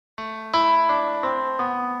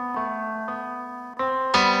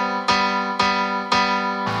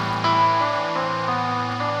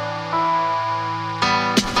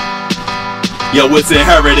Yo, it's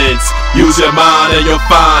inheritance. Use your mind and you'll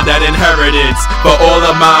find that inheritance. For all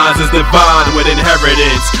the minds is divine with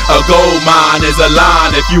inheritance. A gold mine is a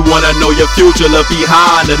line. If you wanna know your future, look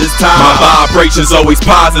behind at this time. My vibration's always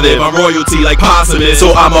positive. I'm royalty like Possimus,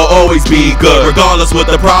 so I'ma always be good, regardless what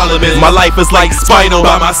the problem is. My life is like Spinal.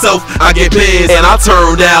 By myself, I get pissed, and I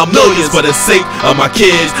turn down millions for the sake of my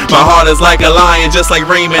kids. My heart is like a lion, just like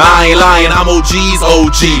Raymond. I ain't lying, I'm OG's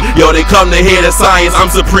OG. Yo, they come to hear the science. I'm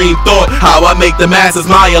supreme thought. How I make the masses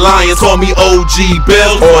my alliance. Call me OG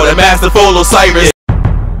Bill or the masterful Osiris.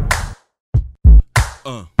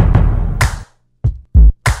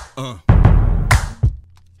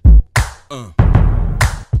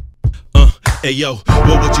 Hey yo,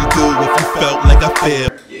 what would you do if you felt like I feel?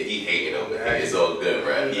 Yeah, he hated over here. It's all good,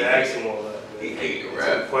 right? He hated,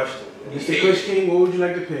 right? Question. Mr. Kush King, what would you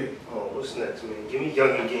like to pick? Oh, what's next, man? Give me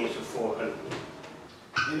Youngin Games for 400.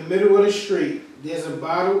 In the middle of the street, there's a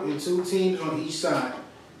bottle and 2 teams on each side.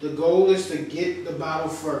 The goal is to get the bottle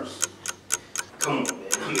first. Come on, man.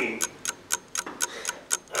 I mean,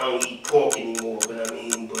 I don't eat pork anymore, but I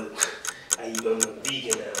eat on a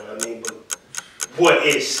vegan now. I mean, but what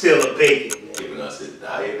is still a bacon, man? Giving us his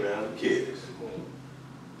diet, man. Who cares?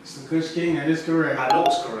 Mr. Kush King, that is correct. I know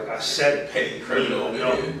it's correct. I said it. Petty criminal over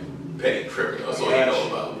here. Petty criminal. That's all you know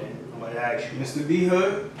about. I might ask you. Mr. B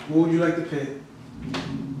Hood, what would you like to pick?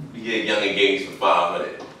 We get Youngin Games for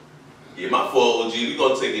 500. Yeah, my fault, OG. We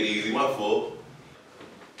gonna take it easy. My fault.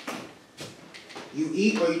 You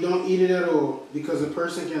eat or you don't eat it at all because a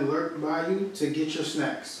person can lurk by you to get your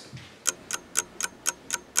snacks.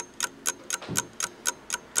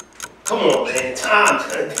 Come on, man. Time.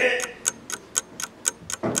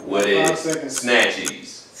 What 5 is seconds.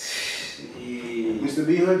 snatchies? Yeah. Mr.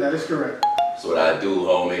 B Hood, that is correct. That's what I do,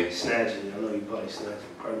 homie. Snatching. I know you probably snatching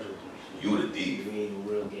purses. You the thief. You ain't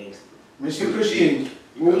a real gangster. Mr. Kush King,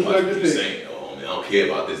 what would you like to pick? Saying, oh, homie, I don't care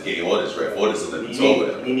about this game or this ref or this Olympics or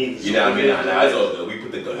whatever. You know what I mean? Nah, it's all good. We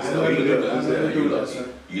put the guns down. We put the guns down. You lucky.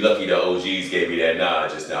 You lucky the OGs gave me that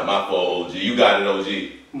nod just now. My fault, OG. You got it, OG.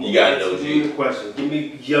 You got it, OG. Give me a question. Give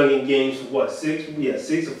me Youngin Games for what? 6? Yeah,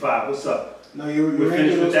 6 or 5. What's up? No, you're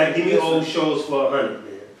finished with that. Give me old shows for 100,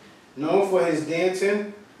 man. Known for his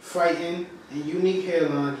dancing, fighting, and unique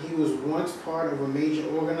hairline, he was once part of a major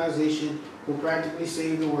organization who practically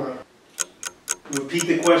saved the world. Repeat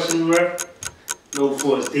the question, ref. Known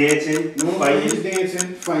for his dancing, Known fighting. for his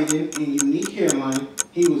dancing, fighting, and unique hairline,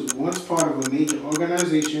 he was once part of a major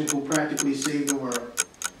organization who practically saved the world.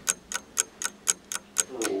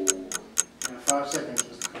 Oh. 5 seconds,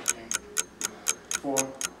 Mr. Kush King. 4,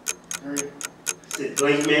 3. Is it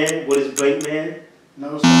Blank Man? What is Blank Man?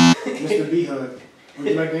 No, sir. Mr. B Hood. Would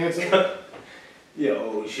you like to answer? Yeah,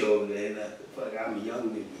 old show, man. Fuck, I'm a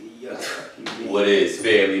young nigga. What is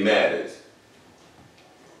Family Matters?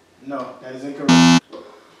 No, that is incorrect.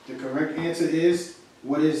 The correct answer is,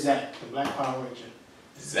 what is Zack, the Black Power Ranger?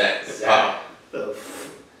 Zack the Pop.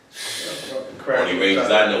 Only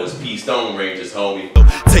Rangers I know is P Stone Rangers, homie.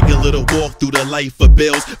 Take a little walk through the life of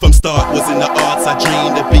Bills. From start was in the arts, I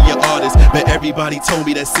dreamed to be an artist, but everybody told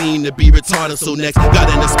me that seemed to be retarded. So next,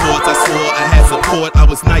 got into sports, I swore I had support. I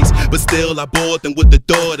was nice, but still I bored them with the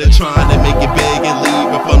door. They're trying to make it big and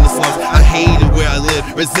leave it from the slums. I hated where I live,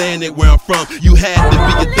 resented where I'm from. You had to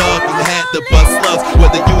be a thug, you had to bust slugs.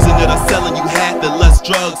 Whether using it or selling, you had to less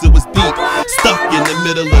drugs. It was deep, stuck in the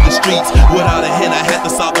middle of the streets. Without a hint, I had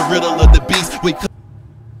to solve the riddle of the beast.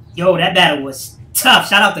 Yo, that battle was tough.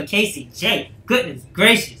 Shout out to Casey J. Goodness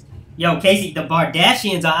gracious. Yo, Casey, the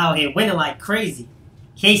Bardashians are out here winning like crazy.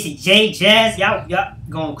 Casey J, Jazz, y'all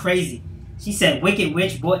going crazy. She said Wicked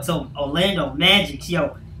Witch brought to Orlando Magic.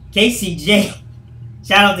 Yo, Casey J.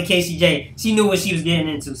 Shout out to Casey J. She knew what she was getting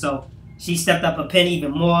into, so she stepped up her pen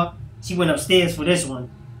even more. She went upstairs for this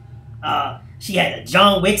one. She had a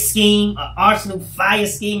John Wick scheme, an Arsenal fire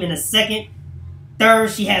scheme in a second.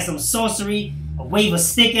 Third, she had some sorcery, a wave a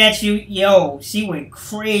stick at you. Yo, she went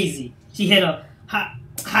crazy. She hit a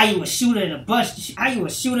how you a shooter at a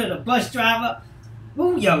bus driver.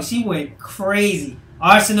 Ooh, yo, she went crazy.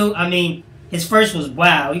 Arsenal, I mean, his first was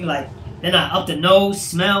wow. He like, then I up the nose,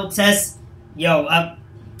 smell test. Yo,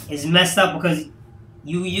 it's messed up because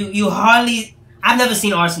you hardly. I've never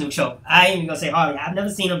seen Arsenal choke. I ain't even gonna say hardly. I've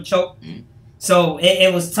never seen him choke. So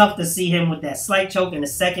it was tough to see him with that slight choke in the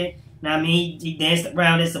second. Now, I mean, he danced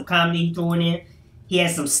around, there's some comedy he threw in. He had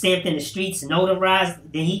some stamped in the streets, notarized.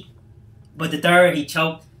 But the third, he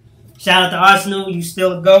choked. Shout out to Arsenal, you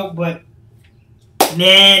still a GOAT, but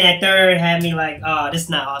man, that third had me like, oh, this is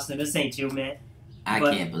not Arsenal, this ain't you, man. I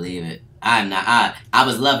can't believe it. I'm not. I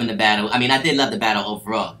was loving the battle. I mean, I did love the battle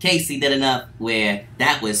overall. Casey did enough where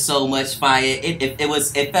that was so much fire.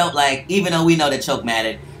 It felt like, even though we know that choke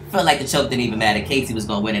mattered, it felt like the choke didn't even matter. Casey was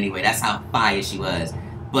gonna win anyway. That's how fire she was.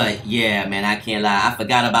 But yeah, man, I can't lie. I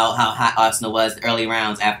forgot about how hot Arsenal was the early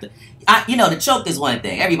rounds after. The choke is one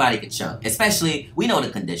thing. Everybody can choke. Especially, we know the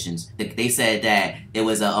conditions. They said that it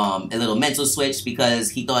was a little mental switch because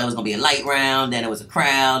he thought it was going to be a light round, then it was a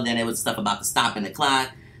crowd, then it was stuff about the stopping the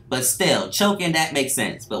clock. But still, choking, that makes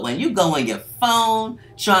sense. But when you go on your phone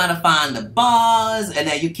trying to find the bars, and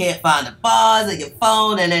then you can't find the bars in your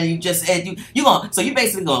phone, and then you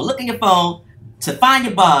basically going to look in your phone to find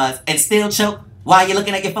your bars and still choke while you're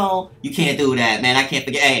looking at your phone. You can't do that, man. I can't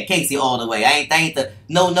forget. Hey, Casey all the way. I ain't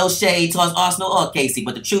no shade towards Arsenal or Casey,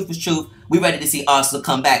 but the truth is truth. We ready to see Arsenal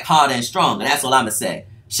come back harder and stronger. That's all I'm gonna say.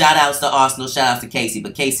 Shout outs to Arsenal, shout outs to Casey,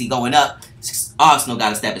 but Casey going up, Arsenal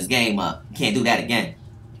gotta step his game up. Can't do that again.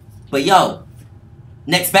 But yo,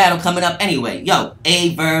 next battle coming up anyway. Yo,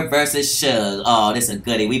 A-Verb versus Suge. Oh, this is a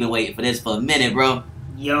goodie. We've been waiting for this for a minute, bro.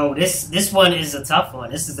 Yo, this one is a tough one.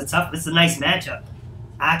 This is a nice matchup.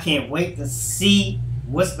 I can't wait to see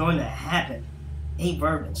what's going to happen.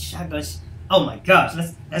 A-Verb and Shotgun. Oh my gosh,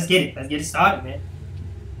 let's get it. Let's get it started, man.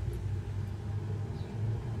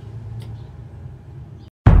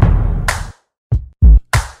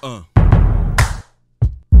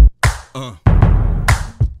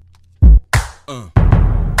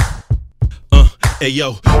 Hey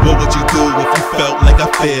yo, what would you do if you felt like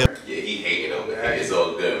I feel? Yeah, he hated on it. It's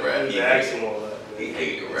all good, rap. He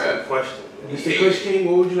hated rap. Question. Mr. Kush King,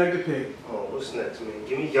 what would you like to pick? Oh, what's next, man?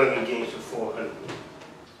 Give me Youngin Games for 400.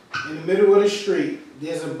 In the middle of the street,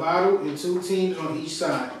 there's a bottle and 2 teams on each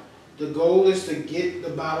side. The goal is to get the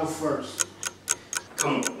bottle first.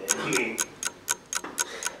 Come on, man. I mean,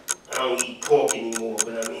 I don't eat pork anymore,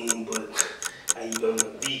 but I eat a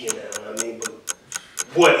vegan now. But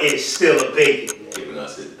what is still a bacon, man? Giving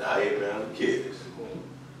us his diet, man. Who cares?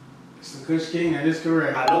 Mr. Kush King, that is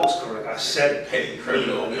correct. I know it's correct. I said it. Petty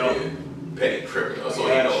criminal, man. Petty criminal. That's all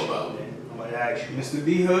you know about. I might ask you. Mr.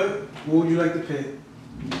 B Hood, what would you like to pick?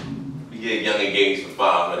 We get Youngin Games for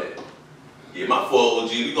 500. Yeah, my fault,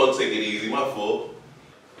 OG. We gonna take it easy. My fault.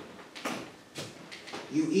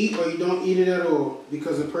 You eat or you don't eat it at all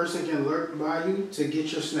because a person can lurk by you to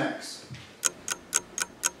get your snacks.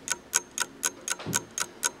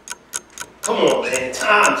 Come on, man.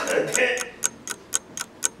 Time.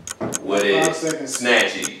 What 5 is seconds.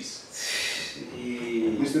 Snatchies?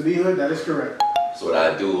 Mr. B Hood, that is correct. That's what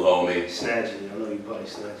I do, homie. Snatching. I know you probably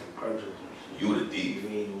snatching purchase. You the thief. You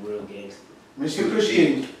ain't a real gangster. Mr. Kush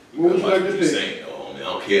King, what would you like to pick? Saying, homie. I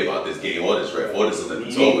don't care about this game or this ref or this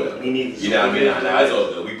Olympics or whatever. You know what I mean? That's all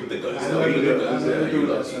good. We put the guns down. We put the guns down. You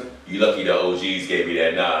lucky. You lucky the OGs gave me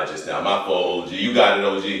that nod just now. My fault, OG. You got it,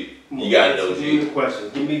 OG. You got it, OG. Give me the question.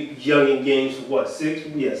 Give me Youngin Games for what? 6?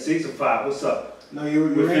 Yeah, 6 or 5. What's up? No, you're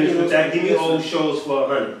finished with that. Give me old shows for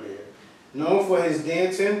 100, man. Known for his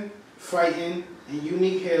dancing, fighting, and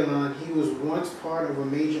unique hairline, he was once part of a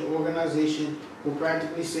major organization who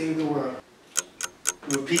practically saved the world.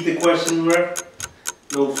 Repeat the question, ref.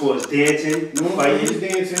 Known for his dancing, Known fighting. for his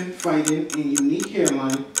dancing, fighting, and unique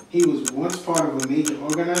hairline, he was once part of a major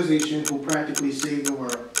organization who practically saved the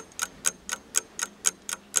world.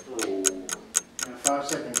 Oh. 5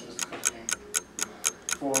 seconds, Mr. Kush King.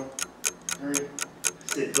 4, 3.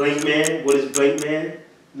 Is it Blink Man? What is Blink Man?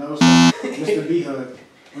 No, sir. Mr. B Hood.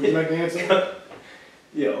 Would you like to answer?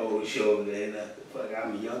 Yeah, old show, man. Fuck,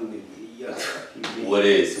 I'm a young nigga. What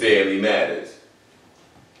is Family Matters?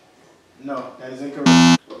 No, that is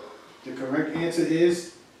incorrect. The correct answer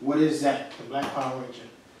is, what is Zack, the Black Power Ranger?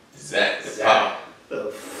 Zack the Pop.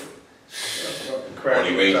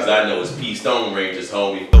 Only Rangers I know is P Stone Rangers,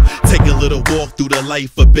 homie. Take a little walk through the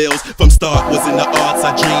life of Bills. From start was in the arts,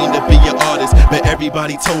 I dreamed to be an artist, but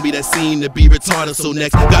everybody told me that seemed to be retarded. So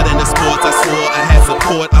next, got into sports, I swore I had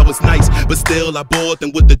support. I was nice, but still I bored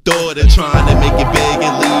them with the daughter, trying to make it big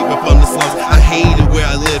and leave her from the slums. I hated where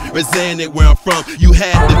I lived, resented where I'm from. You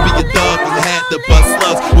had to be a thug, you had to bust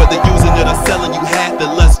slugs. Whether using it or selling, you had to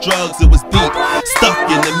lust drugs. It was deep, stuck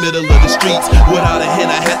in the middle of the streets. Without a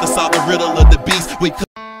hint, I had to solve the riddle of the beast. We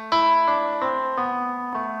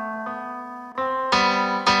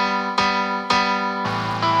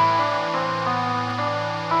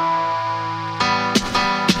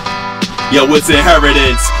Yo, it's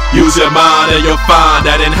inheritance. Use your mind and you'll find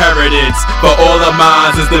that inheritance. For all the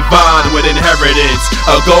minds is divine with inheritance.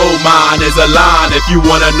 A gold mine is a line. If you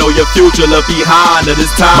wanna know your future, look behind at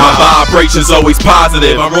this time. My vibration's always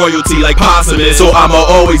positive. I'm royalty like Possimus, so I'ma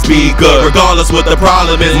always be good, regardless what the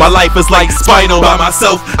problem is. My life is like Spinal. By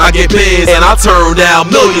myself, I get biz, and I turn down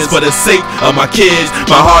millions for the sake of my kids.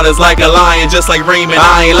 My heart is like a lion, just like Raymond.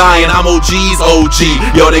 I ain't lying, I'm OG's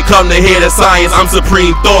OG. Yo, they come to hear the science. I'm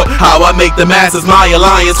supreme thought. How I make the masses my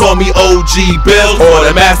alliance. Call me OG Bill or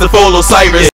the masterful Osiris.